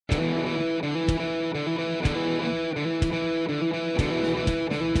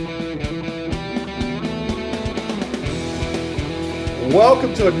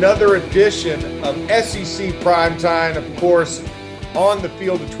Welcome to another edition of SEC Primetime, of course, on the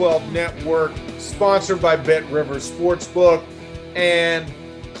Field of 12 Network, sponsored by Bet Rivers Sportsbook. And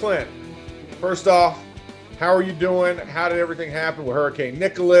Clint, first off, how are you doing? How did everything happen with Hurricane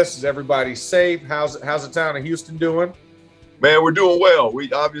Nicholas? Is everybody safe? How's the town of Houston doing? Man, we're doing well.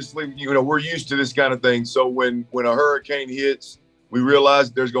 We obviously, we're used to this kind of thing. So when a hurricane hits, we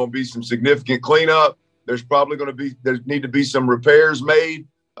realize there's going to be some significant cleanup. There's probably there need to be some repairs made.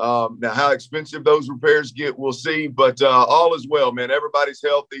 Now, how expensive those repairs get, we'll see. But all is well, man. Everybody's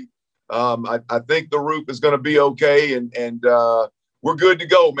healthy. I think the roof is going to be okay, and we're good to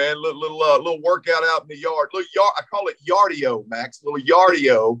go, man. Little workout out in the yard. I call it yardio, Max. Little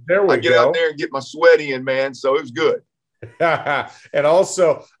yardio. There we go. I get out there and get my sweat in, man. So it was good. And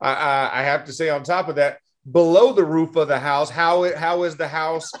also, I have to say, on top of that, below the roof of the house, how is the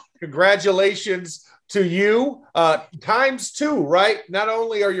house? Congratulations to you, times two, right? Not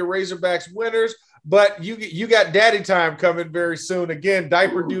only are your Razorbacks winners, but you got daddy time coming very soon. Again,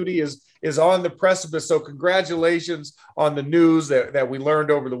 diaper duty is on the precipice. So congratulations on the news that we learned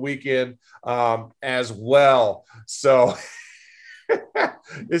over the weekend as well. So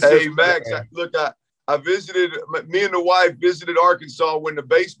hey, Max, look, I visited, me and the wife visited Arkansas when the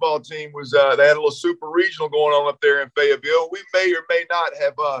baseball team was, they had a little super regional going on up there in Fayetteville. We may or may not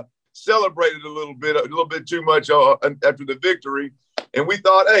have celebrated a little bit too much after the victory. And we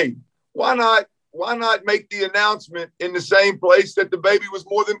thought, hey, why not make the announcement in the same place that the baby was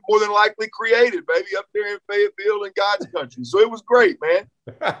more than likely created, baby, up there in Fayetteville in God's country. So it was great, man.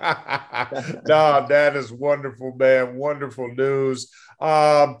 No, that is wonderful, man. Wonderful news.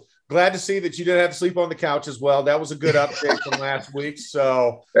 Glad to see that you didn't have to sleep on the couch as well. That was a good update from last week.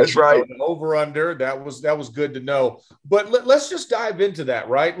 So that's right. Over under, that was good to know. But let's just dive into that,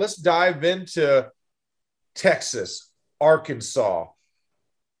 right? Let's dive into Texas, Arkansas.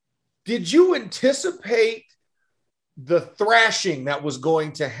 Did you anticipate the thrashing that was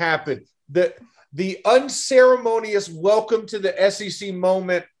going to happen? The unceremonious welcome to the SEC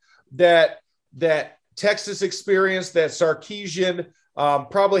moment that Texas experienced, that Sarkisian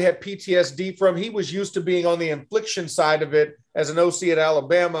probably had PTSD from. He was used to being on the infliction side of it as an OC at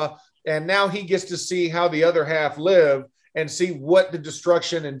Alabama, and now he gets to see how the other half live and see what the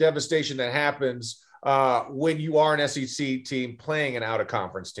destruction and devastation that happens when you are an SEC team playing an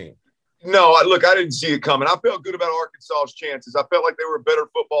out-of-conference team. No, I didn't see it coming. I felt good about Arkansas's chances. I felt like they were a better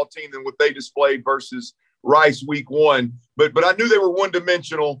football team than what they displayed versus Rice week one. But I knew they were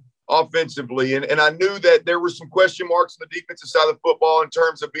one-dimensional offensively, and I knew that there were some question marks on the defensive side of football in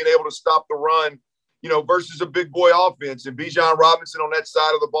terms of being able to stop the run, versus a big boy offense. And Bijan Robinson on that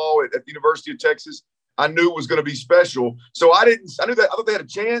side of the ball at the University of Texas, I knew was going to be special. So I thought they had a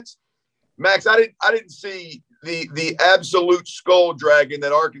chance. Max, I didn't see the absolute skull dragging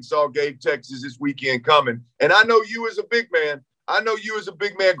that Arkansas gave Texas this weekend coming. And I know you as a big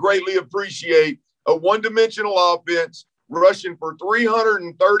man greatly appreciate a one-dimensional offense rushing for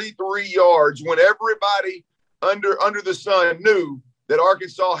 333 yards when everybody under the sun knew that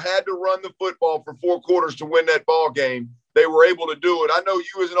Arkansas had to run the football for 4 quarters to win that ball game. They were able to do it. I know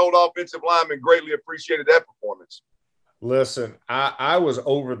you as an old offensive lineman greatly appreciated that performance. Listen, I was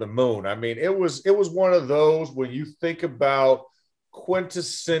over the moon. I mean, it was one of those when you think about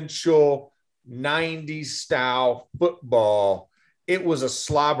quintessential 90s style football, it was a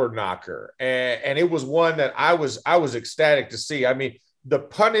slobber knocker. And it was one that I was ecstatic to see. I mean, the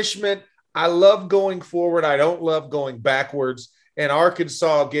punishment, I love going forward. I don't love going backwards. And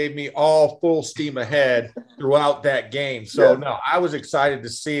Arkansas gave me all full steam ahead throughout that game. So, No, I was excited to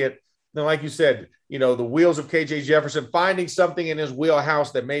see it. Now, like you said, the wheels of KJ Jefferson, finding something in his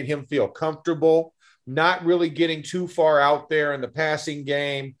wheelhouse that made him feel comfortable, not really getting too far out there in the passing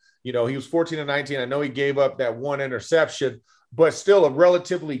game. He was 14-19. I know he gave up that one interception, but still a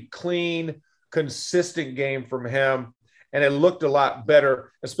relatively clean, consistent game from him. And it looked a lot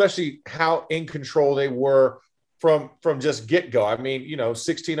better, especially how in control they were from just get-go. I mean,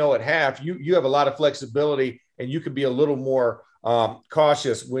 16-0 at half, you have a lot of flexibility, and you can be a little more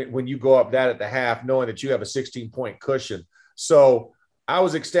cautious when you go up that at the half, knowing that you have a 16-point cushion. So I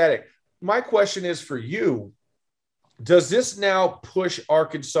was ecstatic. My question is for you, does this now push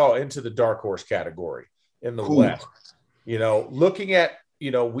Arkansas into the dark horse category in the West? Looking at,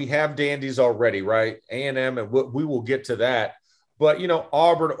 we have dandies already, right? A&M, and we will get to that. But,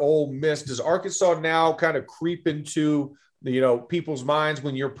 Auburn, Ole Miss, does Arkansas now kind of creep into, people's minds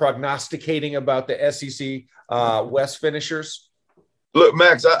when you're prognosticating about the SEC West finishers? Look,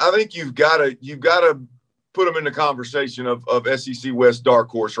 Max, I think you've got to put them in the conversation of SEC West dark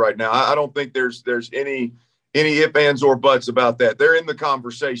horse right now. I don't think there's any any ifs, ands, or buts about that. They're in the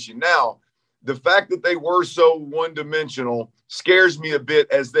conversation. Now, the fact that they were so one-dimensional scares me a bit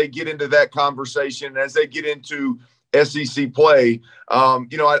as they get into that conversation, as they get into SEC play.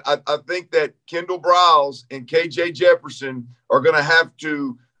 I think that Kendall Briles and KJ Jefferson are going to have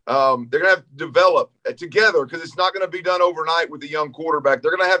to they're going to have to develop together, because it's not going to be done overnight with a young quarterback.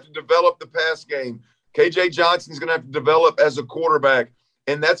 They're going to have to develop the pass game. KJ Johnson's going to have to develop as a quarterback,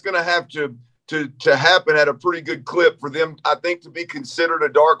 and that's going to have to happen at a pretty good clip for them, I think, to be considered a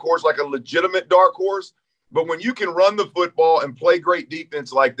dark horse, like a legitimate dark horse. But when you can run the football and play great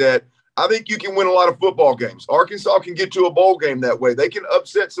defense like that, I think you can win a lot of football games. Arkansas can get to a bowl game that way. They can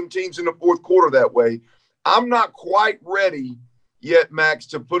upset some teams in the fourth quarter that way. I'm not quite ready yet, Max,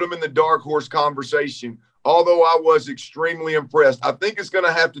 to put them in the dark horse conversation, although I was extremely impressed. I think it's going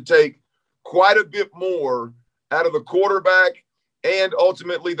to have to take quite a bit more out of the quarterback and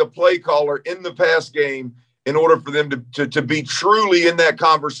ultimately the play caller in the pass game in order for them to be truly in that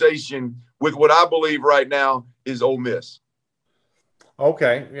conversation with what I believe right now is Ole Miss.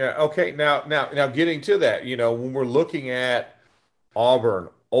 Okay. Yeah. Okay. Now, getting to that, when we're looking at Auburn,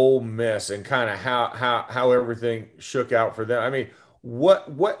 Ole Miss, and kind of how everything shook out for them. I mean,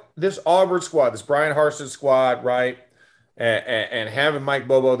 what this Auburn squad, this Brian Harsin squad, right? And having Mike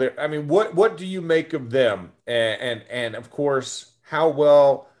Bobo there. I mean, what do you make of them? And of course, how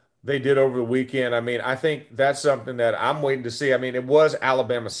well they did over the weekend. I mean, I think that's something that I'm waiting to see. I mean, it was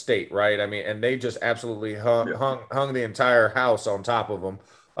Alabama State, right? I mean, and they just absolutely hung the entire house on top of them,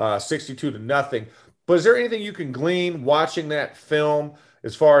 62-0. But is there anything you can glean watching that film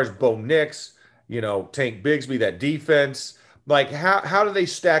as far as Bo Nix, Tank Bigsby, that defense? Like, how do they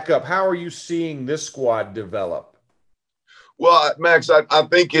stack up? How are you seeing this squad develop? Well, Max, I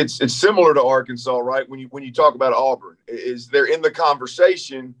think it's similar to Arkansas, right? When you talk about Auburn, is they're in the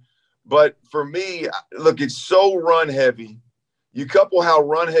conversation. But for me, look, it's so run heavy. You couple how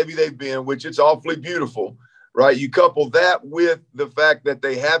run heavy they've been, which it's awfully beautiful, right? You couple that with the fact that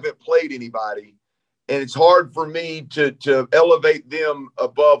they haven't played anybody, and it's hard for me to elevate them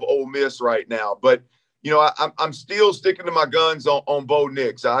above Ole Miss right now. But, I'm still sticking to my guns on Bo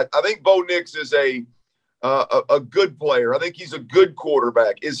Nix. I think Bo Nix is a good player. I think he's a good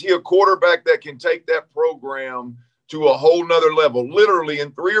quarterback. Is he a quarterback that can take that program to a whole nother level? Literally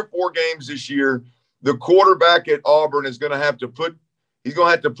in 3 or 4 games this year, the quarterback at Auburn is going to have to put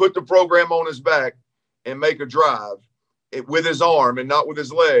the program on his back and make a drive with his arm and not with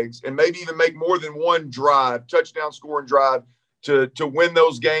his legs, and maybe even make more than one drive, touchdown scoring drive to win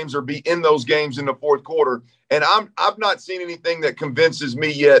those games or be in those games in the fourth quarter. And I've not seen anything that convinces me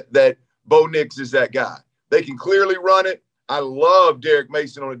yet that Bo Nix is that guy. They can clearly run it. I love Derek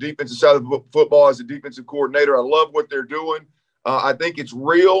Mason on the defensive side of the football as a defensive coordinator. I love what they're doing. I think it's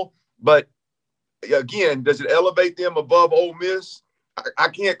real. But, again, does it elevate them above Ole Miss? I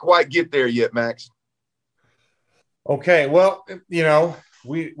can't quite get there yet, Max. Okay, well,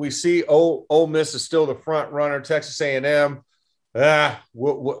 we see Ole Miss is still the front runner. Texas A&M,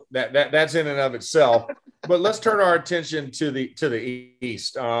 that's in and of itself. But let's turn our attention to the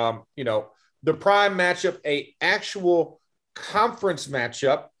East. The prime matchup, a actual conference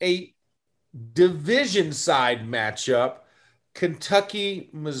matchup, a division side matchup,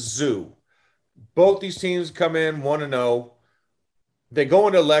 Kentucky, Mizzou. Both these teams come in 1-0. They go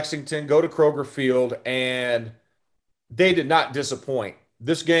into Lexington, go to Kroger Field, and they did not disappoint.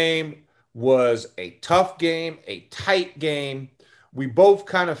 This game was a tough game, a tight game. We both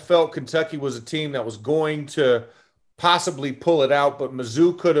kind of felt Kentucky was a team that was going to possibly pull it out, but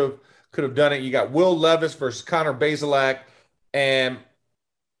Mizzou could have done it. You got Will Levis versus Connor Bazelak, and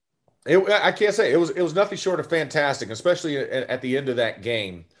I can't say it was nothing short of fantastic, especially at the end of that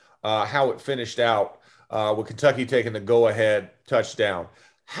game, how it finished out with Kentucky taking the go-ahead touchdown.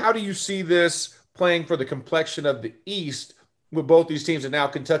 How do you see this playing for the complexion of the East with both these teams, and now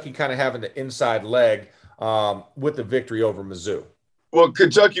Kentucky kind of having the inside leg with the victory over Mizzou? Well,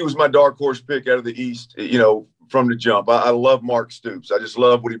 Kentucky was my dark horse pick out of the East, from the jump. I love Mark Stoops. I just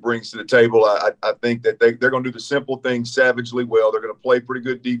love what he brings to the table. I think that they're going to do the simple things savagely well. They're going to play pretty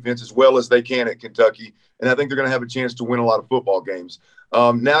good defense as well as they can at Kentucky, and I think they're going to have a chance to win a lot of football games.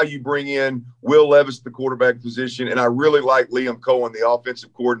 Now you bring in Will Levis, the quarterback position, and I really like Liam Cohen, the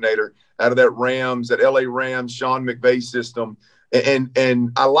offensive coordinator out of that LA Rams, Sean McVay system.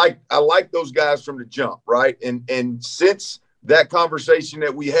 And I like those guys from the jump, right? And since that conversation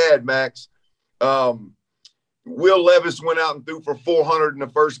that we had, Max, Will Levis went out and threw for 400 in the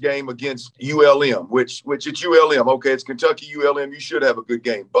first game against ULM, which it's ULM. Okay, it's Kentucky ULM. You should have a good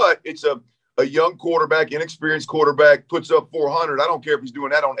game. But it's a young quarterback, inexperienced quarterback, puts up 400. I don't care if he's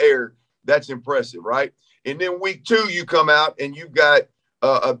doing that on air. That's impressive, right? And then week 2, you come out and you've got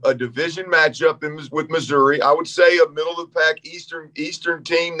a division matchup with Missouri. I would say a middle of the pack Eastern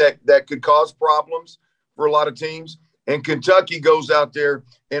team that could cause problems for a lot of teams. And Kentucky goes out there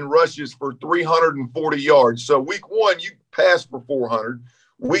and rushes for 340 yards. So week 1, you pass for 400.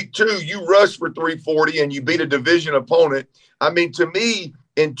 Week 2, you rush for 340 and you beat a division opponent. I mean, to me,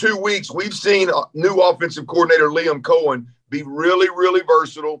 in 2 weeks, we've seen new offensive coordinator Liam Cohen be really, really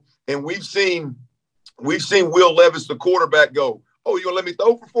versatile. And we've seen Will Levis, the quarterback, go, oh, you're going to let me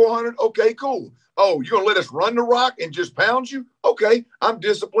throw for 400? Okay, cool. Oh, you're going to let us run the rock and just pound you? Okay, I'm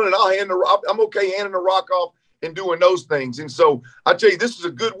disciplined and I'm okay handing the rock off and doing those things. And so I tell you, this is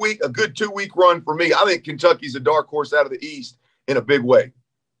a good week, a good 2-week run for me. I think Kentucky's a dark horse out of the East in a big way.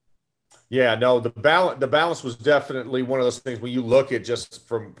 Yeah, no, the balance was definitely one of those things when you look at just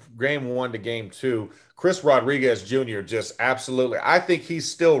from game 1 to game 2, Chris Rodriguez Jr. just absolutely, I think he's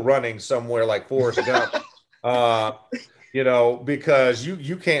still running somewhere like Forrest Gump, because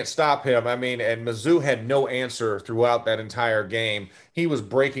you can't stop him. I mean, and Mizzou had no answer throughout that entire game. He was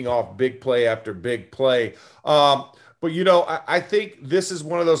breaking off big play after big play. But, I think this is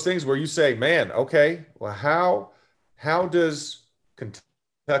one of those things where you say, man, okay, well, how does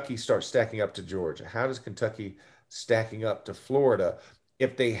Kentucky start stacking up to Georgia? How does Kentucky stacking up to Florida?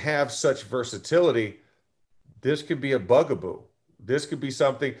 If they have such versatility, this could be a bugaboo. This could be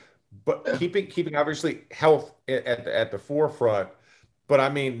something, but keeping obviously health at the forefront. But I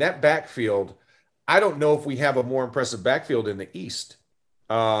mean, that backfield, I don't know if we have a more impressive backfield in the East.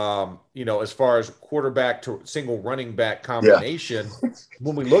 As far as quarterback to single running back combination,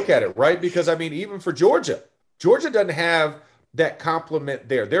 when we look at it, right? Because I mean, even for Georgia doesn't have that complement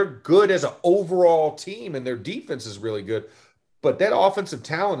there. They're good as an overall team and their defense is really good, but that offensive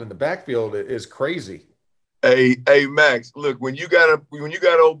talent in the backfield is crazy. Hey, Max, look, when you got an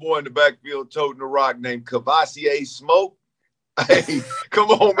old boy in the backfield toting the rock named Cavassier Smoke, hey, come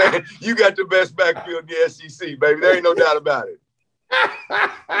on, man. You got the best backfield in the SEC, baby. There ain't no doubt about it.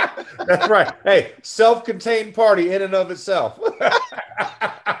 That's right. Hey, self-contained party in and of itself.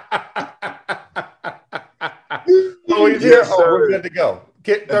 Oh, he's here. Oh, we're good to go.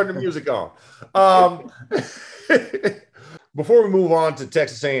 Turn the music on. Before we move on to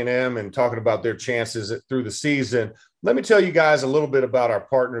Texas A&M and talking about their chances through the season, let me tell you guys a little bit about our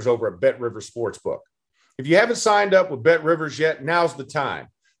partners over at Bet Rivers Sportsbook. If you haven't signed up with Bet Rivers yet, now's the time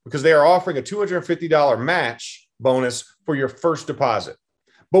because they are offering a $250 match bonus for your first deposit.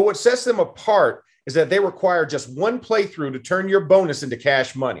 But what sets them apart is that they require just one playthrough to turn your bonus into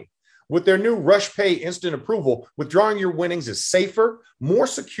cash money. With their new Rush Pay instant approval, withdrawing your winnings is safer, more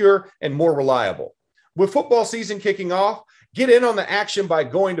secure, and more reliable. With football season kicking off, get in on the action by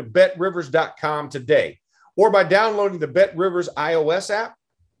going to betrivers.com today or by downloading the BetRivers iOS app.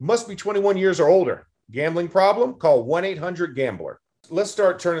 Must be 21 years or older. Gambling problem? Call 1-800-GAMBLER. Let's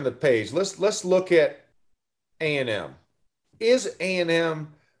start turning the page. Let's look at A&M. Is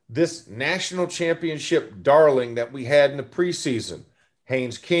A&M this national championship darling that we had in the preseason?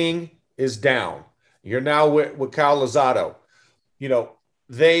 Haynes King is down. You're now with Kyle Lozado.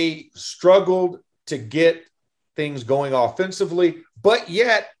 They struggled to get things going offensively, but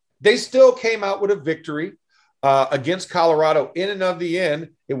yet they still came out with a victory against Colorado in and of the end.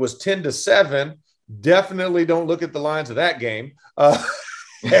 It was 10-7. Definitely don't look at the lines of that game. What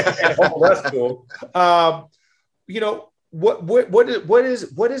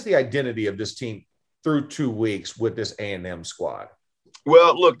is the identity of this team through 2 weeks with this A&M squad?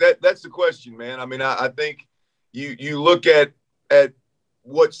 Well, look, that's the question, man. I mean, I think you look at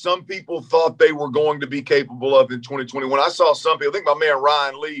what some people thought they were going to be capable of in 2021. I saw some people, I think my man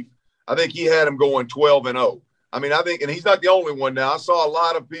Ryan Leaf, I think he had him going 12-0. I mean, I think, and he's not the only one now. I saw a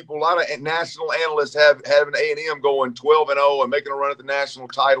lot of people, a lot of national analysts having A&M going 12-0 and making a run at the national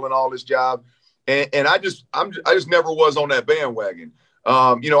title and all this job. And I just never was on that bandwagon.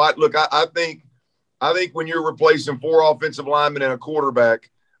 I think when you're replacing 4 offensive linemen and a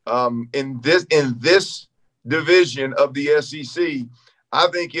quarterback in this division of the SEC, I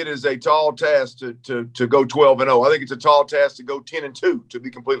think it is a tall task to go 12-0. I think it's a tall task to go 10-2, to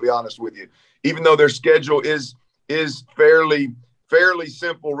be completely honest with you, even though their schedule is fairly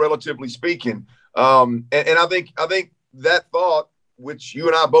simple, relatively speaking. And I think that thought, which you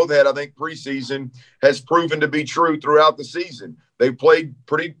and I both had, I think preseason, has proven to be true throughout the season. They played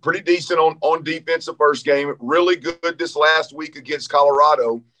pretty decent on defense the first game, really good this last week against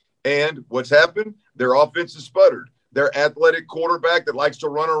Colorado. And what's happened? Their offense has sputtered. Their athletic quarterback that likes to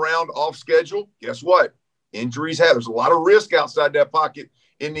run around off schedule, guess what? Injuries have. There's a lot of risk outside that pocket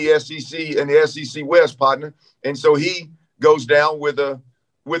in the SEC and the SEC West, partner. And so he goes down with a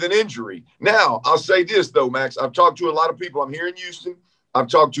with an injury. Now, I'll say this, though, Max. I've talked to a lot of people. I'm here in Houston. I've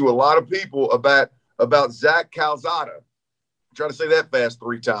talked to a lot of people about Zach Calzada. Try to say that fast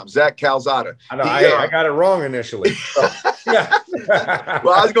 3 times. Zach Calzada. I know. I got it wrong initially. So, yeah.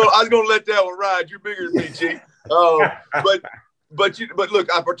 Well, I was gonna let that one ride. You're bigger than me, Chief. But look,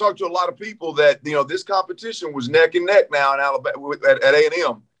 I've talked to a lot of people that this competition was neck and neck now in Alabama at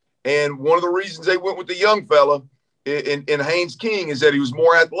A&M, and one of the reasons they went with the young fella in Haynes King is that he was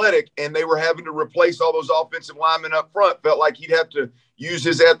more athletic, and they were having to replace all those offensive linemen up front. Felt like he'd have to use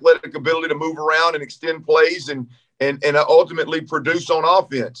his athletic ability to move around and extend plays and ultimately produce on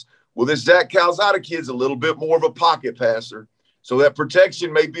offense. Well, this Zach Calzada kid's a little bit more of a pocket passer, so that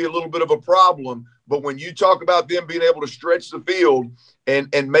protection may be a little bit of a problem. But when you talk about them being able to stretch the field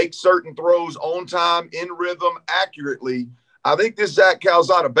and make certain throws on time, in rhythm, accurately, I think this Zach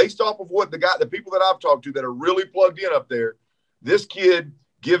Calzada, based off of what the people that I've talked to that are really plugged in up there, this kid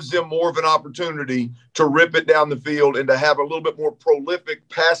gives them more of an opportunity to rip it down the field and to have a little bit more prolific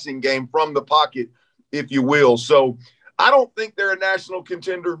passing game from the pocket, if you will. So I don't think they're a national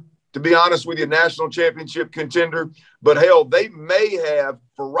contender, to be honest with you, national championship contender. But, hell, they may have,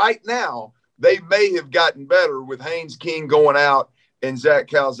 for right now, they may have gotten better with Haynes King going out and Zach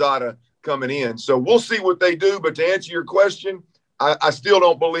Calzada coming in. So we'll see what they do. But to answer your question, I still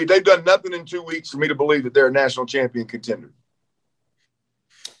don't believe – they've done nothing in 2 weeks for me to believe that they're a national champion contender.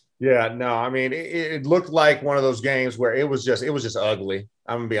 Yeah, no, I mean, it looked like one of those games where it was just ugly.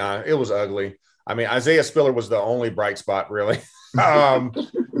 I'm going to be honest. It was ugly. I mean, Isaiah Spiller was the only bright spot, really.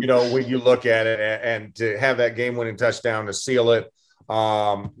 When you look at it, and to have that game-winning touchdown to seal it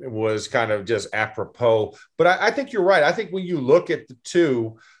was kind of just apropos. But I think you're right. I think when you look at the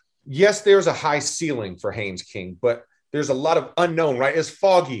two, yes, there's a high ceiling for Haynes King, but there's a lot of unknown, right? It's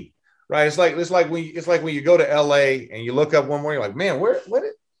foggy, right? It's like when you go to LA and you look up one morning, you're like, man,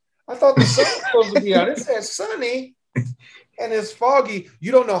 I thought the sun was supposed to be out. It says sunny and it's foggy.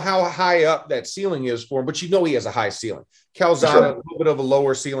 You don't know how high up that ceiling is for him, but you know he has a high ceiling. Calzada, sure. A little bit of a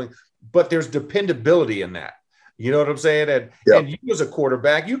lower ceiling, but there's dependability in that. You know what I'm saying? And you as a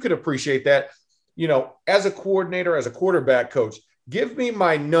quarterback, you could appreciate that. As a coordinator, as a quarterback coach, give me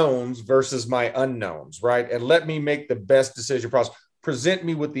my knowns versus my unknowns, right? And let me make the best decision process. Present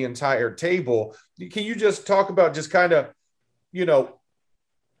me with the entire table. Can you just talk about just kind of,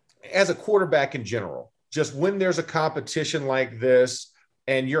 as a quarterback in general, just when there's a competition like this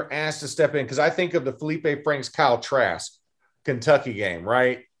and you're asked to step in? Because I think of the Felipe Franks, Kyle Trask, Kentucky game,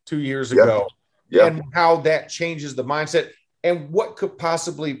 right? 2 years ago. Yeah. And how that changes the mindset and what could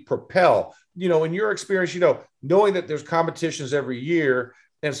possibly propel, in your experience, knowing that there's competitions every year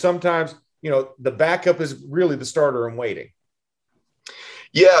and sometimes, the backup is really the starter in waiting.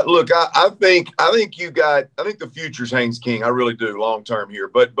 Yeah, look, I think the future's Haynes King. I really do, long term here.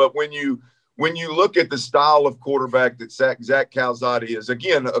 But when you look at the style of quarterback that Zach Calzada is,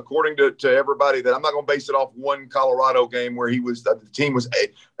 again, according to everybody, that I'm not going to base it off one Colorado game where the team was,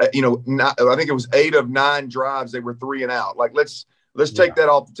 I think it was 8 of 9 drives. They were 3 and out. Like, let's take that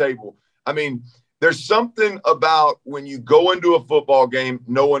off the table. I mean, there's something about when you go into a football game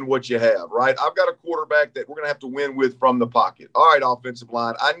knowing what you have, right? I've got a quarterback that we're going to have to win with from the pocket. All right, offensive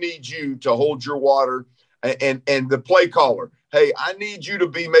line, I need you to hold your water, and the play caller, hey, I need you to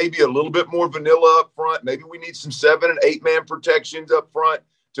be maybe a little bit more vanilla up front. Maybe we need some 7 and 8 man protections up front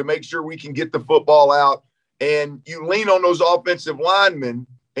to make sure we can get the football out. And you lean on those offensive linemen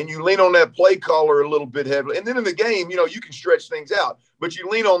and you lean on that play caller a little bit heavily. And then in the game, you can stretch things out, but you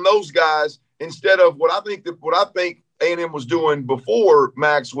lean on those guys instead of what I think A&M was doing before,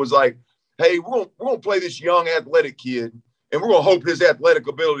 Max, was like, hey, we're going to play this young athletic kid, and we're going to hope his athletic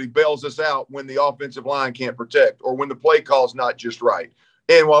ability bails us out when the offensive line can't protect or when the play call's not just right.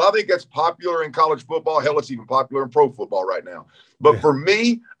 And while I think that's popular in college football, hell, it's even popular in pro football right now. But for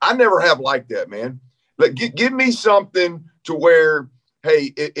me, I never have liked that, man. Like, give me something to where,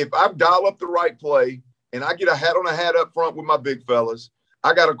 hey, if I dial up the right play and I get a hat on a hat up front with my big fellas,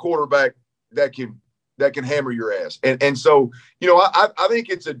 I got a quarterback that can hammer your ass. And so, I think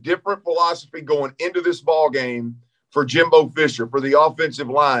it's a different philosophy going into this ball game for Jimbo Fisher, for the offensive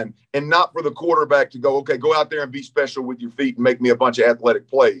line, and not for the quarterback to go, okay, go out there and be special with your feet and make me a bunch of athletic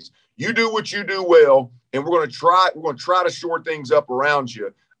plays. You do what you do well, and we're going to try to shore things up around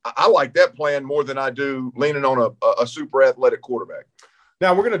you. I like that plan more than I do leaning on a super athletic quarterback.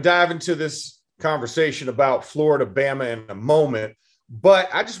 Now we're going to dive into this conversation about Florida, Bama in a moment. But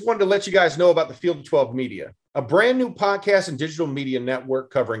I just wanted to let you guys know about the Field of 12 Media, a brand new podcast and digital media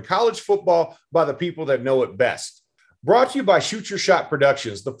network covering college football by the people that know it best. Brought to you by Shoot Your Shot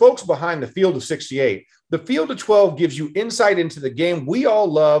Productions, the folks behind the Field of 68. The Field of 12 gives you insight into the game we all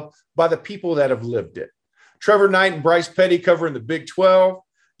love by the people that have lived it. Trevor Knight and Bryce Petty covering the Big 12.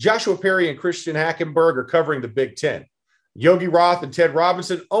 Joshua Perry and Christian Hackenberg are covering the Big 10. Yogi Roth and Ted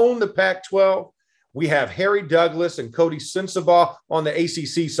Robinson own the Pac-12. We have Harry Douglas and Cody Sensabaugh on the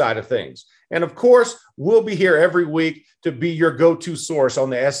ACC side of things. And of course, we'll be here every week to be your go-to source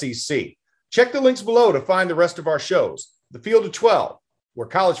on the SEC. Check the links below to find the rest of our shows. The Field of 12, where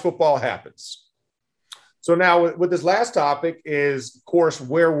college football happens. So now with this last topic is, of course,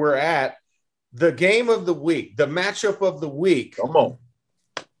 where we're at. The game of the week, the matchup of the week. Come on.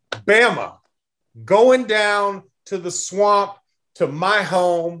 Bama going down to the swamp, to my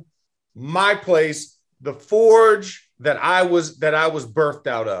home, my place, the forge that I was birthed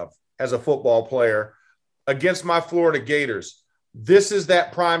out of as a football player, against my Florida Gators. This is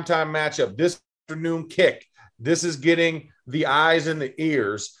that primetime matchup, this afternoon kick. This is getting the eyes and the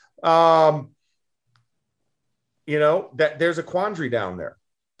ears. That there's a quandary down there.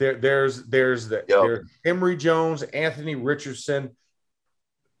 There's Emory Jones, Anthony Richardson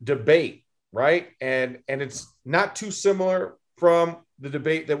debate, right? And it's not too similar from the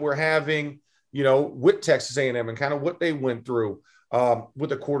debate that we're having, with Texas A&M and kind of what they went through with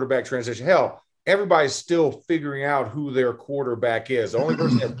the quarterback transition. Hell, everybody's still figuring out who their quarterback is. The only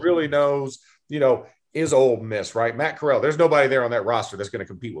person that really knows, is Ole Miss, right? Matt Corral. There's nobody there on that roster that's going to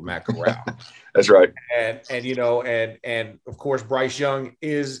compete with Matt Corral. That's right. And of course, Bryce Young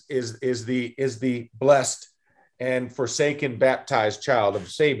is the blessed and forsaken baptized child of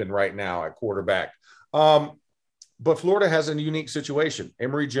Saban right now at quarterback. But Florida has a unique situation.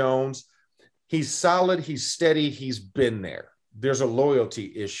 Emory Jones, he's solid, he's steady, he's been there. There's a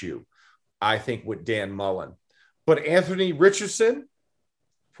loyalty issue, I think, with Dan Mullen. But Anthony Richardson,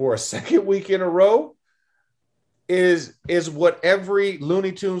 for a second week in a row, is what every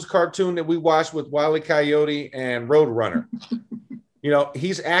Looney Tunes cartoon that we watched with Wile E. Coyote and Roadrunner.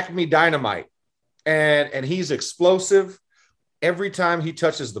 He's Acme Dynamite, and he's explosive. Every time he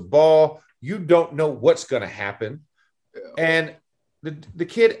touches the ball, you don't know what's going to happen. Yeah. And the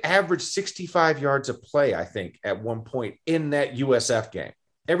kid averaged 65 yards a play, I think, at one point in that USF game.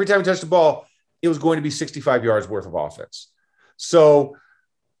 Every time he touched the ball, it was going to be 65 yards worth of offense. So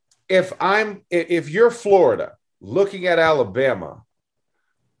if you're Florida looking at Alabama,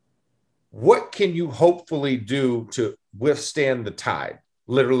 what can you hopefully do to withstand the tide,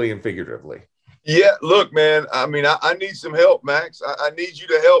 literally and figuratively? Yeah, look, man, I mean, I need some help, Max. I need you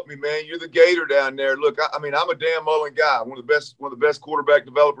to help me, man. You're the Gator down there. Look, I'm a Dan Mullen guy, one of the best quarterback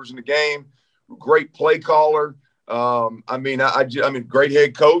developers in the game, great play caller. Great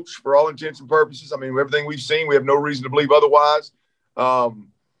head coach for all intents and purposes. I mean, everything we've seen, we have no reason to believe otherwise.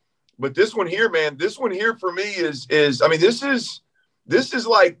 But this one here, man, for me is a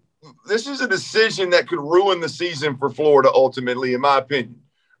decision that could ruin the season for Florida ultimately, in my opinion,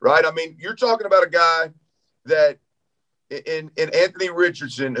 right? I mean, you're talking about a guy that in Anthony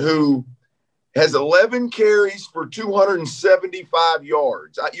Richardson, who has 11 carries for 275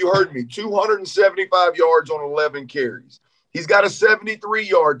 yards. You heard me, 275 yards on 11 carries. He's got a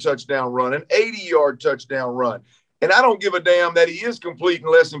 73-yard touchdown run, an 80-yard touchdown run. And I don't give a damn that he is completing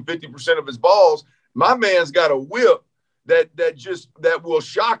less than 50% of his balls. My man's got a whip that will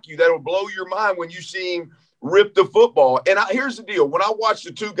shock you, that will blow your mind when you see him rip the football. And here's the deal. When I watch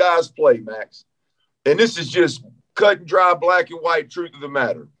the two guys play, Max, and this is just cut and dry, black and white truth of the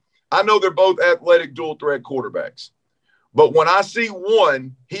matter, I know they're both athletic dual threat quarterbacks. But when I see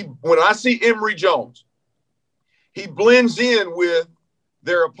Emory Jones, he blends in with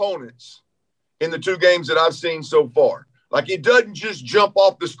their opponents in the two games that I've seen so far. Like, it doesn't just jump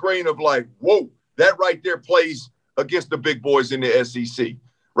off the screen of like, whoa, that right there plays against the big boys in the SEC,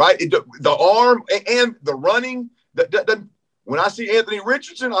 right? The arm and the running. When I see Anthony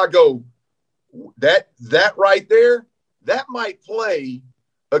Richardson, I go, that right there, that might play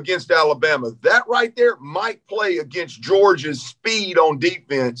against Alabama. That right there might play against Georgia's speed on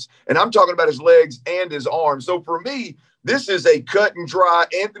defense. And I'm talking about his legs and his arms. So for me, this is a cut and dry.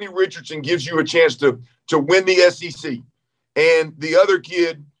 Anthony Richardson gives you a chance to win the SEC. And the other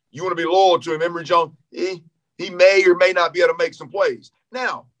kid, you want to be loyal to him, Emory Jones, he may or may not be able to make some plays.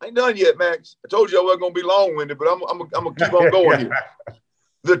 Now, I ain't done yet, Max. I told you I wasn't going to be long-winded, but I'm going to keep on going here.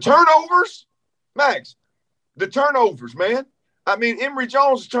 The turnovers, Max, man. I mean, Emory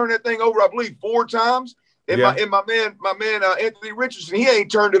Jones has turned that thing over, I believe, 4 times. And my man, Anthony Richardson, he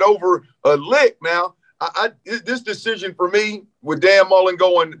ain't turned it over a lick now. This decision for me with Dan Mullen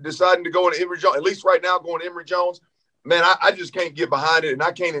deciding to go into Emory Jones, at least right now going to Emory Jones, man, I just can't get behind it, and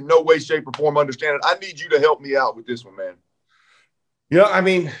I can't in no way, shape, or form understand it. I need you to help me out with this one, man. I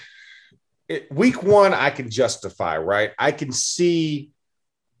mean, week one, I can justify, right? I can see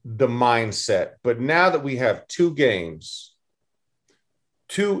the mindset. But now that we have two games,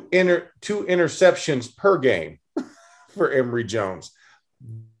 two interceptions per game for Emory Jones,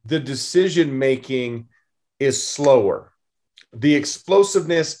 the decision-making is slower. The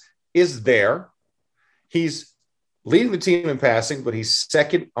explosiveness is there. He's leading the team in passing, but he's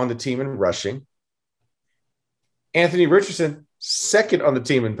second on the team in rushing. Anthony Richardson, second on the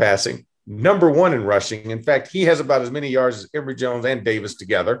team in passing, number one in rushing. In fact, he has about as many yards as Emory Jones and Davis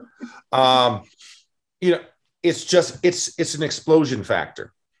together. It's an explosion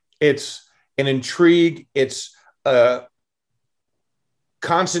factor. It's an intrigue. It's a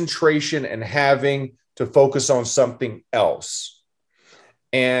concentration and having to focus on something else.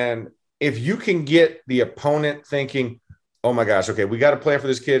 And if you can get the opponent thinking, oh my gosh, okay, we got to plan for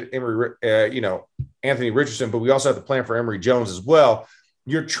this kid, Anthony Richardson, but we also have to plan for Emory Jones as well.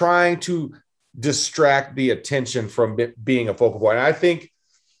 You're trying to distract the attention from it being a focal point. And I think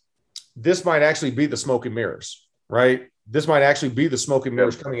this might actually be the smoke and mirrors, right? This might actually be the smoke and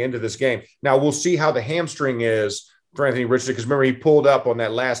mirrors coming into this game. Now we'll see how the hamstring is for Anthony Richardson, because remember, he pulled up on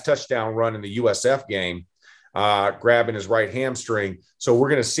that last touchdown run in the USF game, grabbing his right hamstring. So we're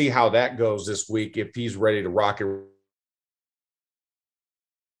going to see how that goes this week, if he's ready to rock it.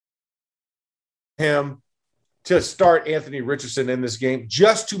 Him to start Anthony Richardson in this game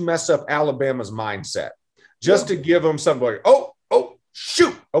just to mess up Alabama's mindset, just to give them something like, oh,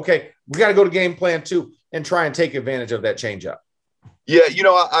 shoot. Okay, we got to go to game plan 2 and try and take advantage of that changeup. Yeah,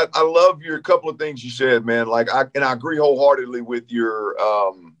 I love your couple of things you said, man. I agree wholeheartedly with your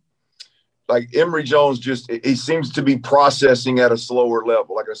Emory Jones. He seems to be processing at a slower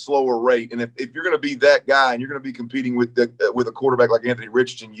level, like a slower rate. And if you're going to be that guy and you're going to be competing with a quarterback like Anthony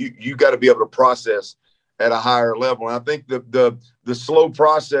Richardson, you got to be able to process at a higher level. And I think the slow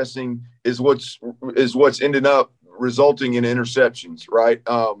processing is what's ended up resulting in interceptions, right?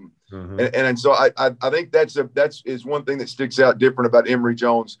 And so I think that's one thing that sticks out different about Emory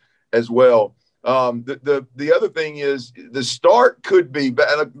Jones as well. The other thing is the start could be,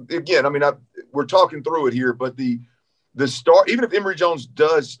 again, I mean, we're talking through it here, but the start, even if Emory Jones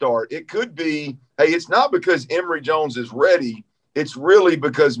does start, it could be, hey, it's not because Emory Jones is ready. It's really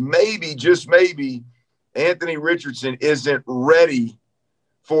because maybe, just maybe, Anthony Richardson isn't ready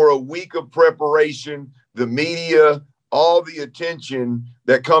for a week of preparation, the media, all the attention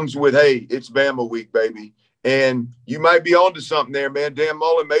that comes with, hey, it's Bama week, baby. And you might be onto something there, man. Dan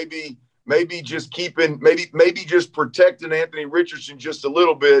Mullen, maybe just protecting Anthony Richardson just a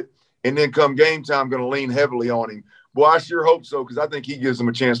little bit, and then come game time, going to lean heavily on him. Boy, I sure hope so, because I think he gives them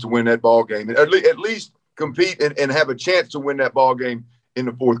a chance to win that ball game, and at least compete and have a chance to win that ball game in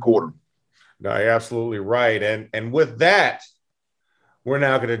the fourth quarter. No, you're absolutely right. And with that, we're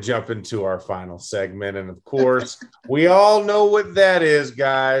now going to jump into our final segment. And of course, we all know what that is,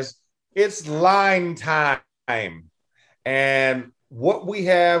 guys. It's line time. And what we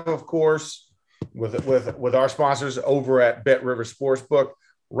have, of course, with our sponsors over at Bet River Sportsbook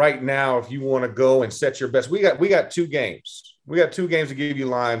right now, if you want to go and set your bets, we got 2 games. We got 2 games to give you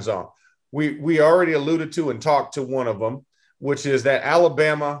lines on. We already alluded to and talked to one of them, which is that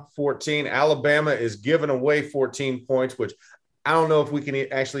Alabama 14. Alabama is giving away 14 points, which I don't know if we can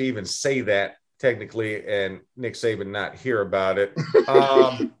actually even say that technically, and Nick Saban not hear about it.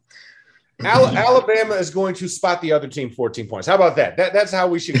 Alabama is going to spot the other team 14 points. How about that? That's how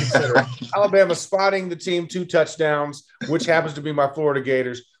we should consider it. Alabama spotting the team 2 touchdowns, which happens to be my Florida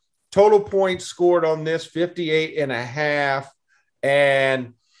Gators. Total points scored on this, 58.5.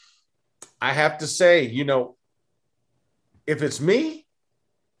 And I have to say, if it's me,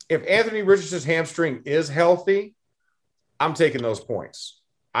 if Anthony Richardson's hamstring is healthy, I'm taking those points.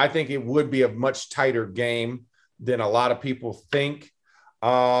 I think it would be a much tighter game than a lot of people think.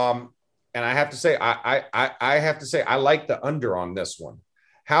 And I have to say, I like the under on this one.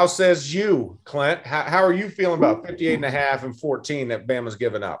 How says you, Clint? How are you feeling about 58.5 and 14 that Bama's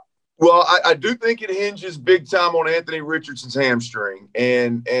given up? Well, I do think it hinges big time on Anthony Richardson's hamstring,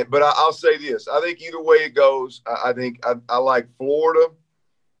 but I'll say this: I think either way it goes, I think I like Florida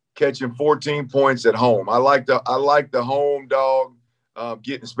catching 14 points at home. I like the home dog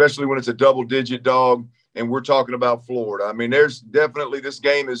getting, especially when it's a double-digit dog. And we're talking about Florida. I mean, there's definitely, this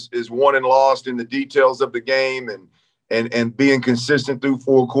game is won and lost in the details of the game and being consistent through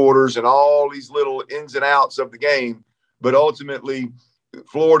 4 quarters and all these little ins and outs of the game. But ultimately,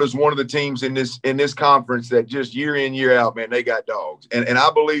 Florida's one of the teams in this conference that just year in, year out, man, they got dogs. And I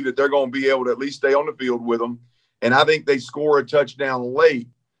believe that they're going to be able to at least stay on the field with them and I think they score a touchdown late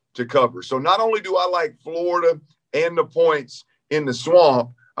to cover. So not only do I like Florida and the points in the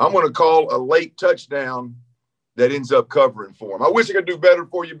Swamp, I'm going to call a late touchdown that ends up covering for them. I wish I could do better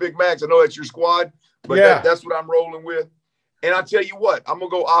for you, Big Max. I know that's your squad, but that's what I'm rolling with. And I tell you what, I'm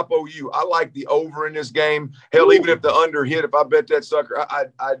going to go Oppo U. I like the over in this game. Hell, even if the under hit, if I bet that sucker,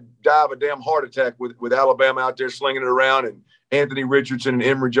 I'd die of a damn heart attack with Alabama out there slinging it around and Anthony Richardson and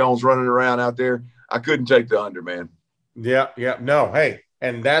Emory Jones running around out there. I couldn't take the under, man. Yeah. No, hey,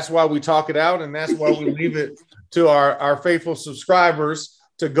 and that's why we talk it out, and that's why we leave it to our faithful subscribers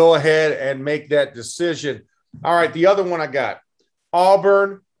to go ahead and make that decision. All right, the other one I got,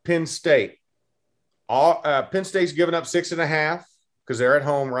 Auburn, Penn State. Penn State's giving up 6.5 because they're at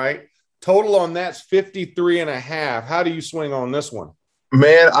home, right? Total on that's 53.5. How do you swing on this one?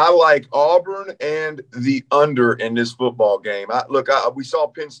 Man, I like Auburn and the under in this football game. We saw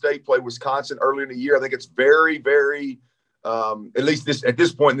Penn State play Wisconsin early in the year. I think it's very, very, at least at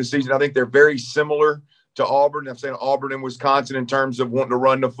this point in the season, I think they're very similar to Auburn. I'm saying Auburn and Wisconsin in terms of wanting to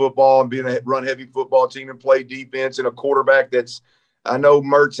run the football and being a run-heavy football team and play defense, and a quarterback that's, I know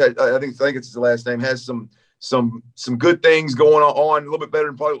Mertz, I think it's his last name, has some good things going on, a little bit better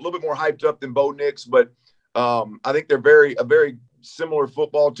and probably a little bit more hyped up than Bo Nix, but I think they're a very similar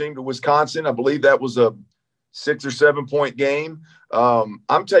football team to Wisconsin. I believe that was a 6 or 7 point game.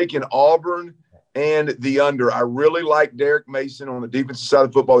 I'm taking Auburn and the under. I really like Derek Mason on the defensive side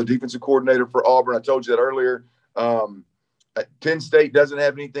of football, the defensive coordinator for Auburn. I told you that earlier. Penn State doesn't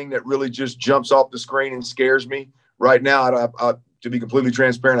have anything that really just jumps off the screen and scares me right now. To be completely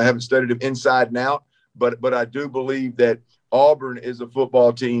transparent, I haven't studied them inside and out, but I do believe that Auburn is a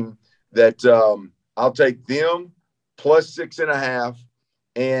football team that I'll take them plus 6.5,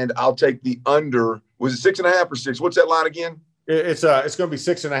 and I'll take the under. Was it 6.5 or 6? What's that line again? It's going to be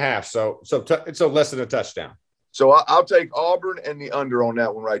 6.5. So it's less than a touchdown. So I'll take Auburn and the under on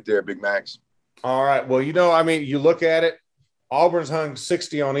that one right there, Big Max. All right. Well, you look at it. Auburn's hung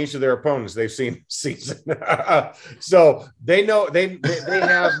 60 on each of their opponents they've seen this season. So they know they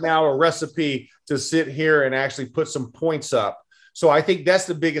have now a recipe to sit here and actually put some points up. So I think that's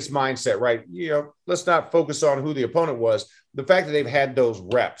the biggest mindset, right? Let's not focus on who the opponent was. The fact that they've had those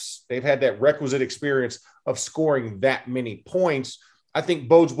reps, they've had that requisite experience of scoring that many points, I think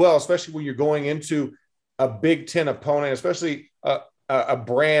bodes well, especially when you're going into a Big Ten opponent, especially a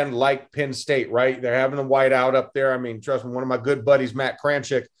brand like Penn State, right? They're having a whiteout up there. I mean, trust me, one of my good buddies, Matt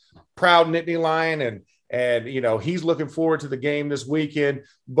Kranchik, proud Nittany Lion, and he's looking forward to the game this weekend.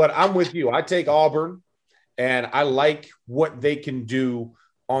 But I'm with you. I take Auburn, and I like what they can do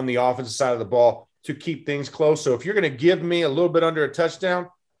on the offensive side of the ball to keep things close. So if you're going to give me a little bit under a touchdown,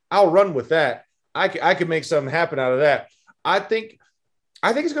 I'll run with that. I can make something happen out of that. I think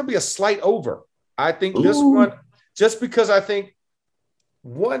it's going to be a slight over. I think this one, just because I think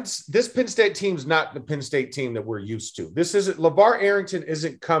once this Penn State team's not the Penn State team that we're used to. This isn't LeVar Arrington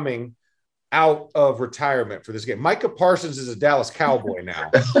isn't coming out of retirement for this game. Micah Parsons is a Dallas Cowboy now.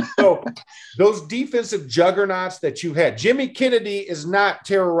 So those defensive juggernauts that you had, Jimmy Kennedy is not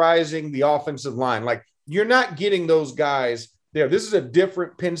terrorizing the offensive line. Like, you're not getting those guys there. This is a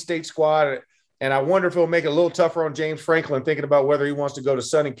different Penn State squad. And I wonder if it'll make it a little tougher on James Franklin thinking about whether he wants to go to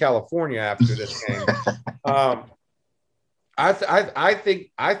sunny California after this game. I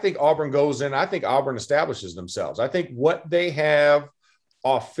think Auburn goes in. I think Auburn establishes themselves. I think what they have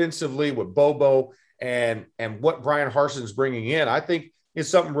offensively with Bobo and what Brian Harson's bringing in, I think is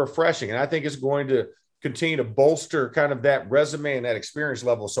something refreshing. And I think it's going to continue to bolster kind of that resume and that experience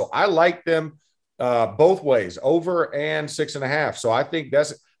level. So I like them both ways, over and 6.5. So I think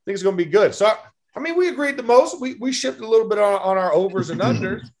it's going to be good. So, I mean, we agreed the most. We shifted a little bit on our overs and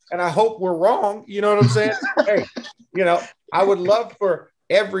unders, and I hope we're wrong. You know what I'm saying? Hey, I would love for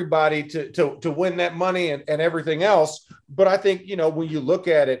everybody to win that money and everything else. But I think, when you look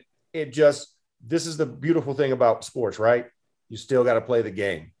at it, this is the beautiful thing about sports, right? You still got to play the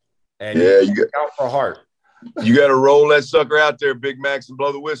game. And you got out for heart. You got to roll that sucker out there, Big Max, and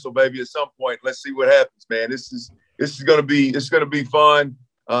blow the whistle, baby, at some point. Let's see what happens, man. This is going to be fun.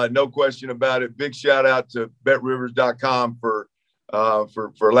 No question about it. Big shout out to BetRivers.com for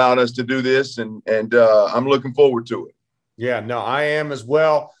allowing us to do this, and I'm looking forward to it. Yeah, no, I am as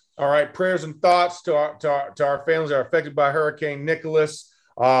well. All right, prayers and thoughts to our families that are affected by Hurricane Nicholas,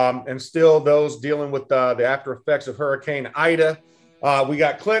 and still those dealing with the after effects of Hurricane Ida. We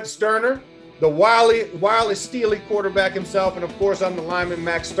got Clint Sterner, the wily Steely quarterback himself, and of course I'm the lineman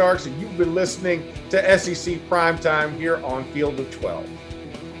Max Starks, and you've been listening to SEC Primetime here on Field of 12.